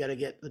about. You got to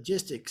get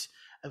logistics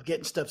of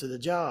getting stuff to the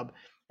job,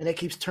 and that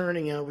keeps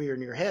turning over in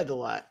your head a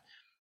lot,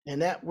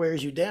 and that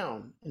wears you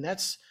down. And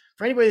that's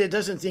for anybody that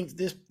doesn't think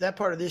that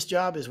part of this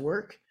job is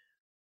work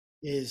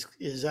is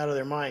out of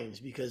their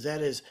minds, because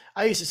that is.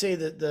 I used to say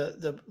that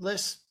the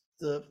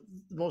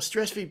most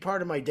stress-free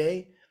part of my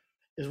day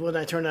is when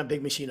I turn that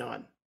big machine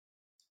on.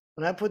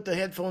 When I put the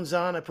headphones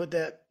on, I put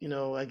that,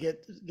 I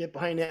get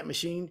behind that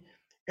machine,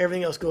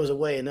 everything else goes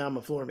away, and now I'm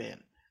a floor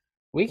man.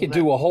 We could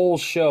do a whole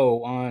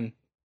show on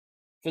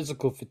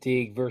physical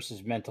fatigue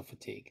versus mental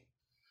fatigue.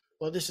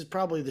 Well, this is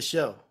probably the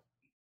show.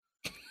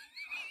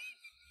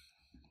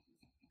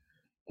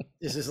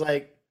 This is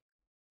like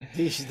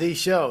the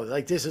show.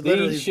 Like this is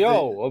literally The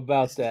show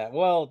about this, that.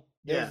 Well,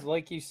 yeah.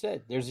 like you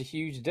said, there's a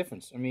huge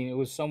difference. I mean, it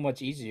was so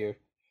much easier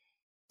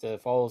to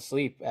fall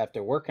asleep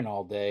after working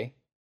all day,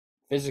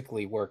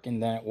 physically working,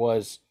 than it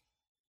was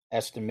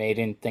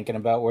estimating, thinking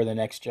about where the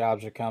next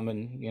jobs are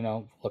coming,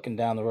 looking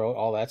down the road,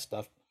 all that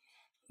stuff.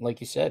 Like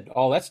you said,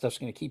 all that stuff's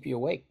going to keep you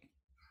awake.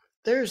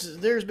 There's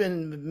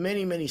been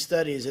many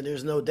studies, and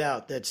there's no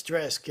doubt that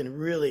stress can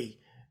really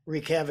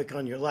wreak havoc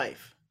on your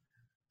life.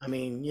 I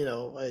mean,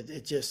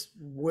 it just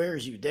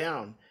wears you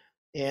down.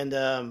 And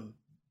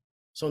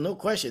so no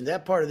question,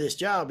 that part of this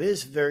job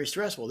is very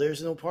stressful.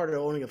 There's no part of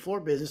owning a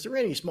floor business or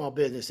any small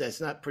business that's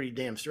not pretty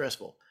damn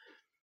stressful.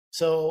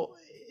 So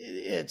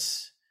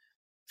it's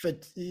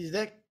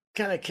that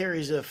kind of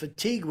carries a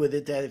fatigue with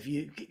it, that if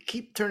you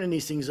keep turning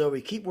these things over,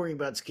 you keep worrying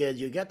about schedule,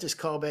 you got this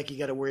callback you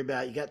got to worry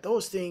about, you got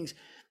those things,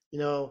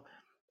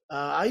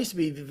 I used to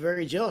be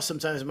very jealous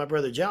sometimes of my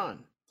brother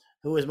John,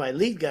 who was my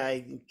lead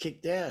guy,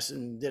 kicked ass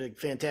and did a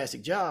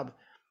fantastic job.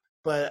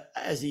 But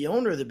as the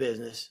owner of the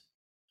business,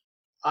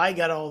 I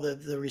got all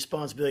the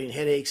responsibility and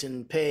headaches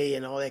and pay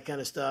and all that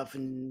kind of stuff,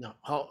 and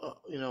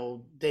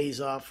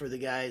days off for the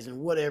guys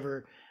and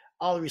whatever.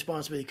 All the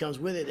responsibility comes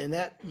with it, and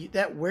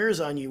that wears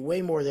on you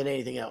way more than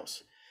anything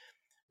else.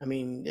 I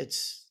mean,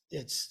 it's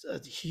a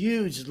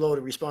huge load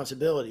of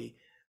responsibility,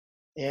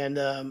 and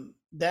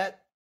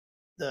that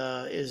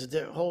is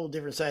a whole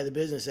different side of the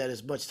business that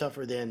is much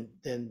tougher than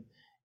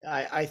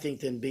I think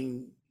than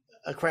being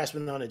a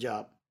craftsman on a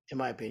job, in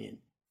my opinion.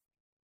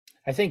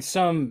 I think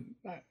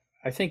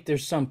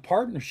there's some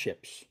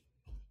partnerships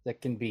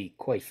that can be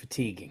quite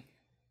fatiguing.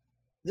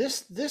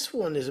 This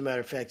one, as a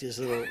matter of fact, is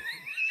a little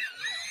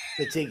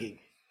fatiguing.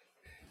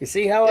 You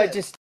see how Yeah. I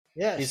just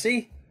Yes. you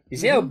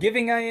see how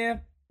giving I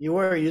am? You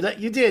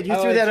did. You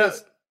Oh, threw I that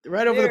just- up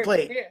right over the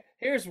plate.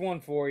 Here's one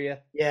for you.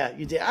 Yeah,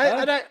 you did.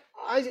 Huh?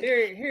 I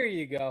Here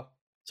you go.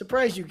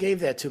 surprised you gave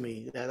that to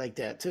me like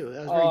that too.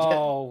 That was very gen-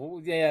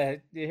 Oh yeah,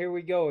 here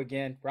we go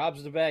again.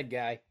 Rob's the bad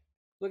guy.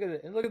 Look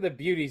at the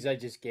beauties I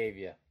just gave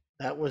you.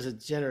 That was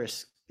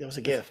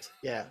a gift.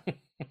 Yeah.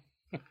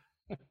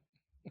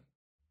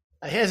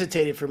 I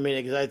hesitated for a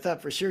minute because I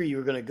thought for sure you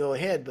were going to go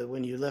ahead, but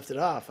when you left it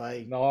off,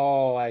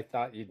 No, I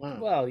thought you'd. Wow.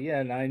 Well, yeah,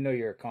 and I know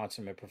you're a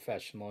consummate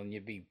professional, and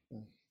you'd be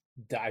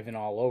diving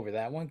all over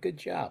that one. Good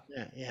job.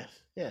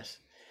 yes.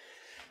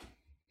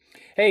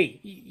 Hey,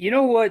 you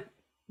know what?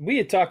 We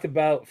had talked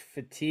about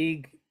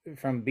fatigue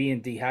from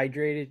being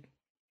dehydrated,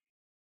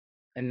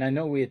 and I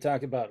know we had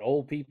talked about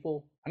old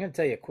people. I'm going to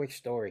tell you a quick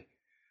story.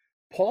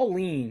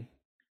 Pauline,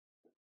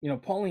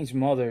 Pauline's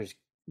mother's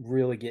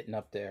really getting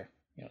up there.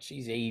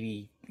 She's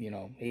 80,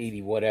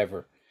 80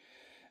 whatever.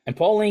 And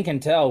Pauline can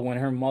tell when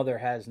her mother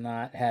has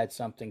not had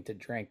something to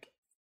drink.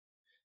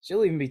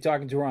 She'll even be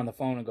talking to her on the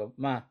phone and go,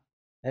 "Ma,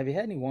 have you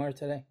had any water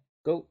today?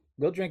 Go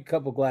drink a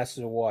couple glasses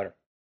of water."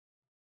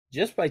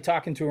 Just by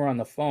talking to her on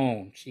the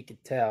phone, she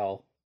could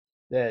tell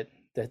that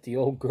the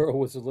old girl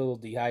was a little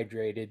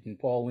dehydrated, and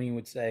Pauline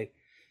would say,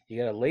 "You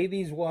got to lay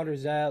these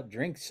waters out,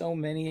 drink so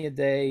many a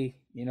day,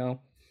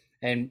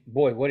 And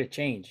boy, what a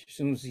change. As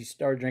soon as you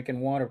start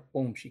drinking water,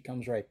 boom, she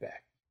comes right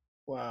back.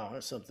 Wow,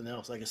 that's something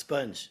else, like a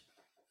sponge.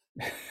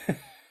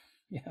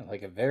 Yeah,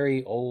 like a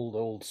very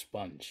old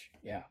sponge.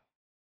 Yeah.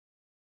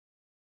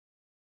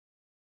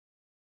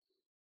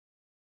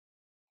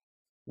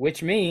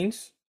 Which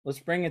means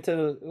let's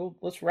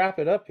wrap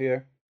it up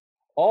here.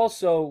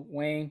 Also,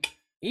 Wayne,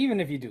 even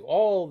if you do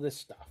all this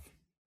stuff,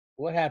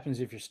 what happens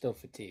if you're still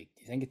fatigued?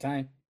 Do you think it's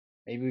time?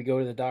 Maybe we go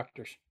to the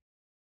doctors.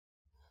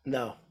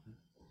 No.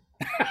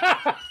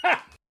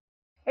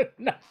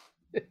 No.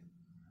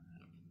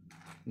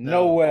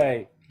 No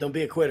way. Don't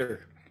be a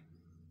quitter.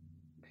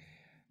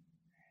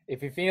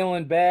 If you're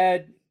feeling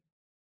bad,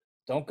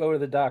 don't go to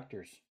the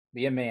doctors.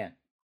 Be a man.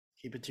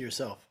 Keep it to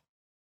yourself.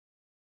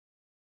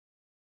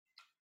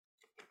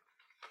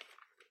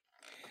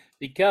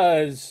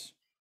 Because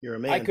You're a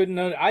man. I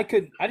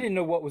didn't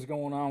know what was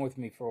going on with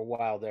me for a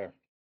while there.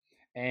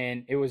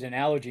 And it was an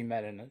allergy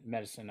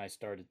medicine I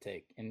started to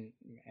take, and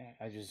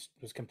I just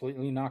was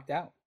completely knocked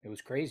out. It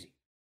was crazy.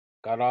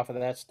 Got off of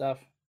that stuff.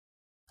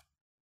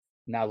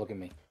 Now look at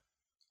me.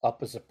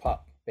 Up as a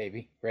pup,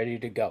 baby. Ready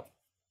to go.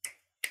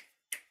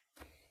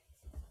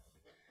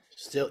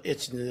 Still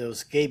itching those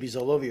scabies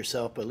all over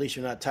yourself, but at least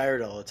you're not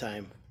tired all the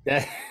time.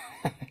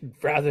 I'd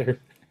rather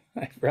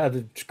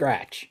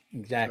scratch.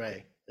 Exactly.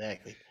 Right,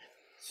 exactly.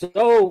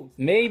 So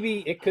maybe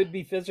it could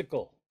be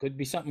physical. Could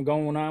be something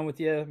going on with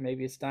you.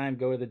 Maybe it's time to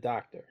go to the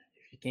doctor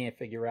if you can't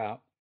figure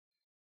out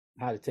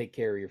how to take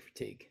care of your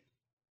fatigue.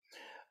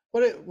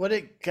 What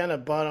it kind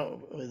of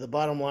the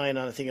bottom line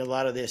on, I think a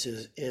lot of this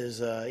is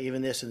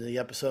even this in the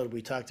episode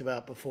we talked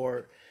about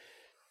before,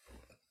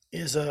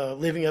 is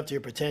living up to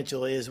your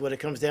potential. Is what it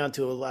comes down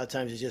to a lot of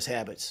times is just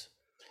habits.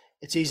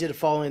 It's easy to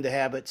fall into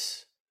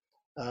habits.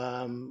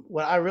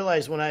 What I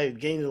realized when I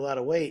gained a lot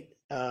of weight,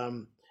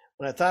 when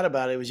I thought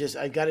about it, was just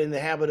I got in the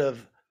habit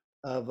of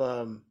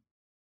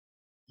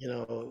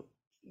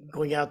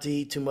going out to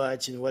eat too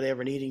much and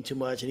whatever, and eating too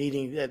much and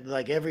eating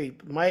like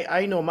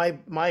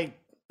my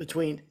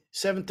between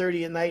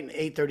 7:30 at night and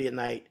 8:30 at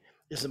night.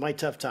 This is my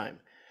tough time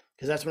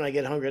because that's when I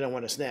get hungry and I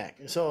want a snack.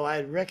 And so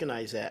I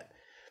recognize that.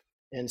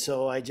 And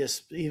so I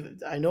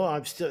know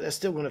that's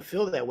still going to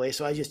feel that way.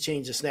 So I just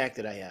change the snack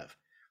that I have.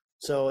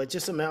 So it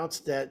just amounts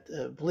that,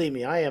 believe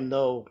me, I'm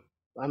no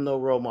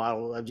role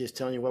model. I'm just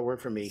telling you what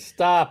worked for me.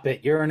 Stop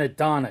it. You're an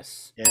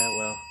Adonis. Yeah,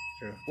 well,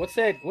 sure.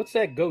 What's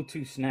that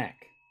go-to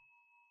snack?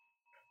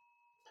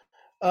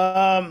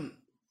 Um,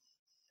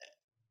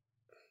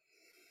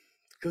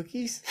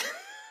 Cookies.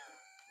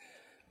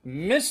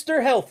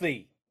 Mr.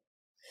 Healthy.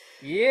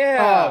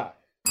 Yeah.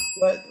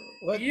 What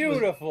what was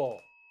Beautiful.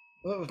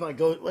 what was my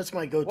go? What's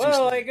my go-to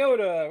Well, snack?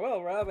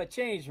 Rob, I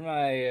changed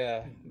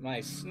my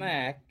my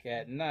snack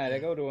at night. I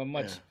go to a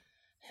much Yeah.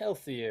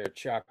 healthier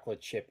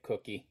chocolate chip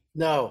cookie.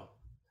 No,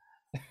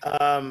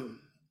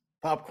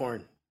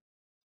 popcorn,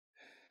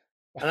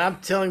 and I'm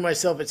telling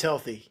myself it's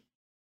healthy.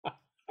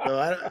 So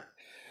I don't,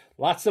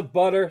 Lots of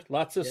butter,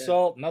 lots of yeah.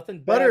 salt, nothing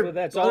bad Butter, with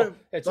that. butter,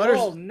 It's butter's.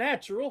 all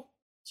natural.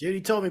 Judy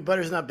told me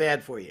butter's not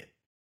bad for you. Yeah,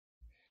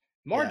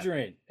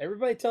 Margarine.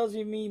 Everybody tells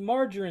me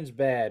margarine's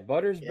bad.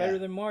 Butter's better yeah,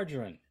 than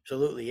margarine.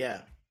 absolutely,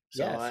 yeah.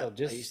 So Yeah, so I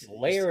just used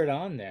layer it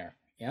on there.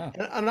 Yeah.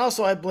 and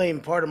also I blame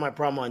part of my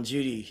problem on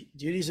Judy.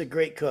 Judy's a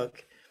great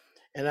cook,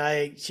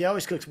 and she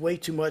always cooks way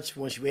too much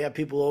when we have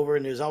people over,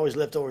 and there's always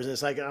leftovers, and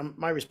it's like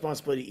my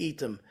responsibility to eat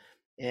them,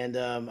 and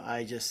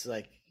I just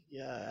like,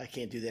 yeah, I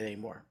can't do that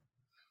anymore.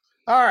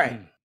 All right.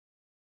 Mm.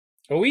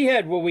 Well, we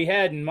had what we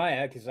had in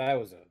my because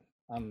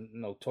I'm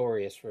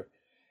notorious for,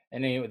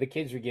 and then the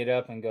kids would get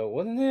up and go,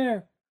 wasn't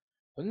there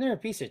a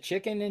piece of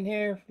chicken in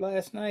here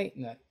last night?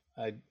 And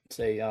I'd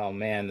say, oh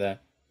man,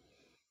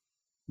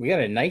 we got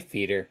a knife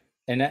feeder.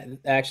 And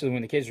actually,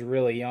 when the kids were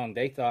really young,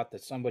 they thought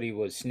that somebody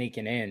was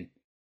sneaking in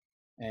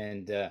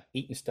and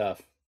eating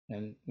stuff,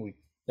 and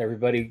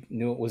everybody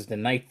knew it was the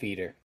knife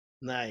feeder.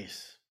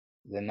 Nice.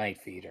 The knife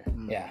feeder.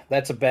 Mm. Yeah,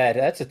 that's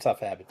a tough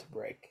habit to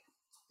break.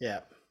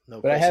 Yeah,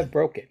 no But I question. have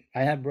broke it.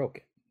 I have broke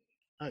it.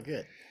 Oh,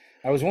 good.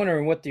 I was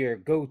wondering what your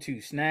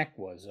go-to snack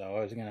was, though.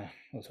 I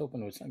was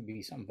hoping it would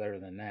be something better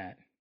than that.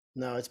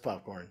 No, it's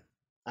popcorn.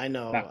 I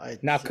know.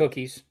 Not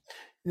cookies.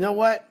 You know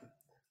what?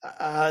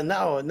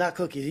 No, not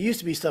cookies. It used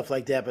to be stuff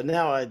like that, but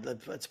now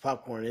it's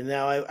popcorn. And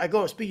now I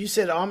go. You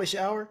said Amish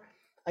hour.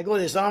 I go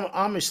to this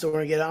Amish store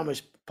and get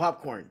Amish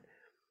popcorn.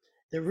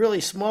 They're really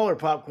smaller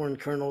popcorn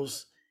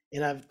kernels,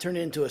 and I've turned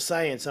it into a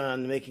science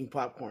on making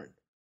popcorn.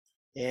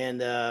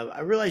 And I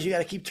realize you got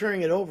to keep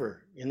turning it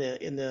over in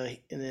the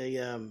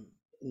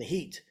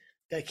heat.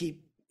 Got to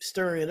keep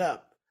stirring it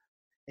up,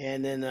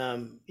 and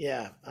then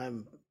yeah,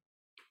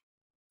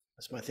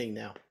 that's my thing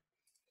now.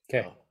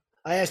 Okay. So,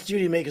 I asked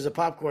Judy to make us a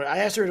popcorn. I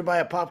asked her to buy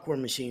a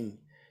popcorn machine.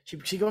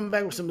 She coming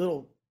back with some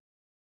little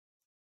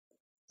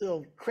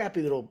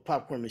crappy little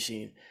popcorn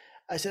machine.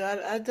 I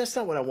said, that's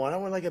not what I want. I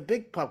want like a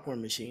big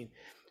popcorn machine.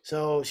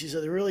 So she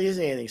said, there really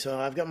isn't anything. So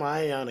I've got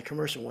my eye on a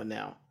commercial one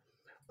now.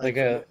 Like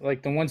the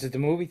ones at the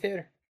movie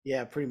theater?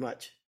 Yeah, pretty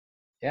much.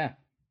 Yeah.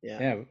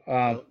 Yeah.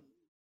 So,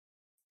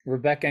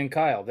 Rebecca and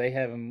Kyle, they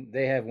have them.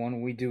 They have one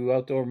when we do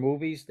outdoor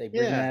movies. They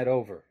bring that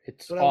over.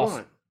 It's what awesome. I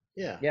want.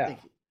 Yeah. Yeah.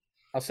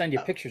 I'll send you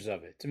pictures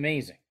of it. It's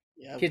amazing.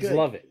 Yeah, Kids good.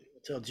 love it.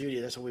 Tell Judy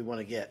that's what we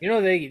want to get. You know,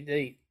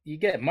 you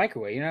get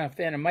microwave. You're not a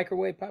fan of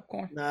microwave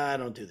popcorn? Nah, I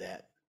don't do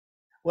that.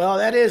 Well,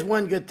 that is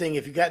one good thing.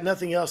 If you got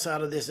nothing else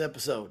out of this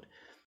episode,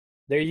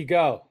 There you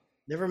go.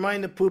 never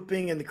mind the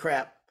pooping and the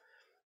crap.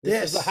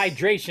 This is the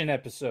hydration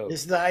episode.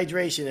 This is the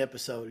hydration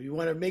episode. You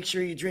want to make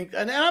sure you drink,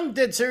 and I'm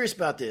dead serious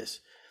about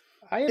this.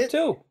 I am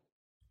too.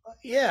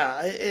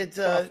 Yeah, it's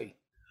Coffee.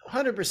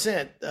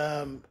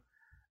 100%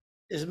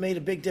 has made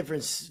a big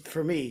difference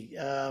for me.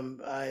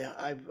 I'm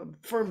a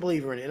firm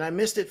believer in it, and I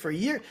missed it for a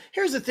year.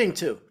 Here's the thing,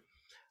 too.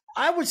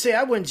 I would say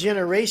I went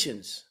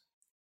generations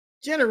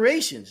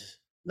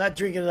not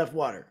drinking enough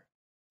water.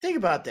 Think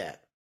about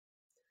that.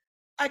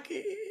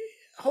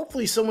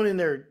 Hopefully someone in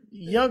their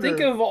younger.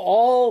 Think of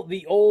all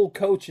the old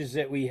coaches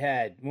that we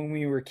had when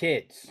we were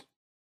kids.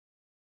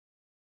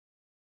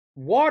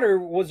 Water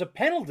was a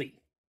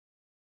penalty.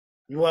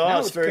 Well, Now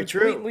that's very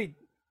true.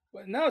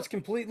 Now it's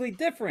completely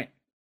different.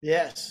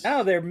 Yes.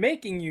 Now they're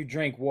making you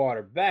drink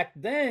water. Back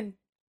then,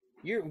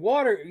 you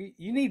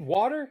need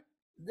water?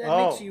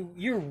 That makes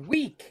you're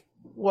weak.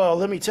 Well,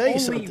 let me tell you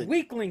Only something.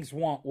 weaklings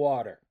want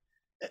water.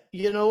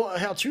 You know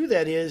how true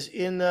that is.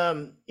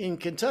 In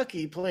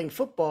Kentucky, playing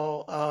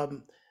football,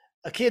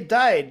 a kid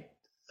died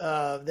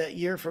that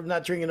year from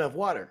not drinking enough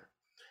water,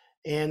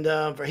 and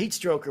for heat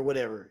stroke or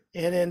whatever.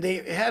 And then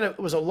it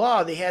was a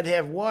law they had to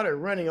have water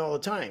running all the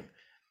time.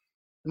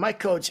 My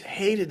coach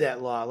hated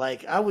that law.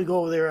 Like I would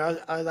go over there,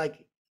 I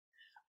like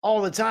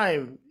all the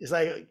time. It's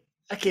like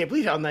I can't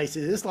believe how nice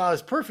it is. This law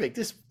is perfect.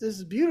 This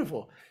is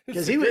beautiful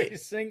It's the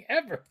greatest thing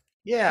ever.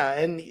 Yeah,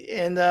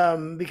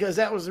 and because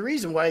that was the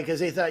reason why, because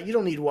they thought you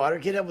don't need water,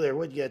 get over there,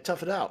 what you gotta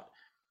tough it out.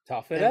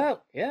 Tough it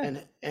out,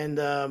 yeah.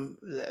 And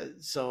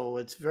so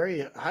it's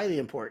very highly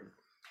important.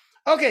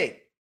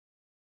 Okay,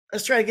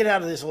 let's try to get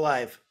out of this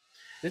alive.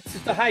 This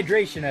is the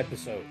hydration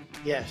episode.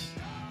 Yes,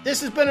 this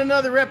has been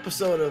another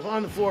episode of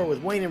On the Floor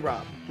with Wayne and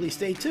Rob. Please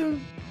stay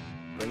tuned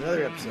for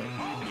another episode.